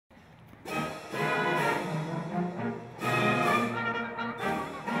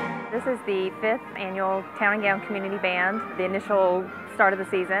This is the 5th annual Town and Gown Community Band, the initial start of the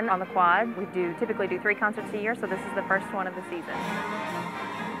season on the quad. We typically do 3 concerts a year, so this is the first one of the season.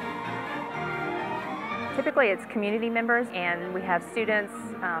 Typically it's community members, and we have students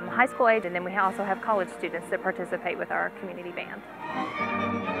high school age, and then we also have college students that participate with our community band.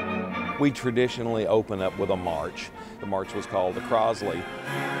 We traditionally open up with a march. The march was called the Crosley.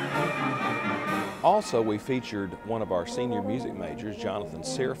 Also, we featured one of our senior music majors, Jonathan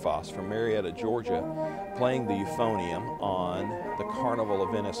Searfoss from Marietta, Georgia, playing the euphonium on the Carnival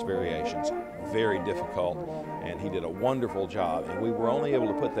of Venice variations. Very difficult, and he did a wonderful job. And we were only able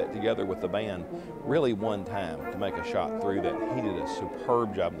to put that together with the band really one time to make a shot through that. He did a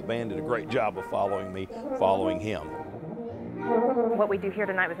superb job. The band did a great job of following me, following him. What we do here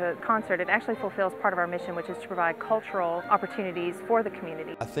tonight with the concert, it actually fulfills part of our mission, which is to provide cultural opportunities for the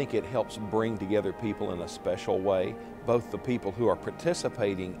community. I think it helps bring together people in a special way, both the people who are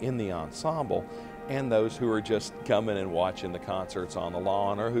participating in the ensemble and those who are just coming and watching the concerts on the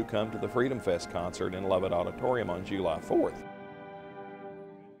lawn, or who come to the Freedom Fest concert in Lovett Auditorium on July 4th.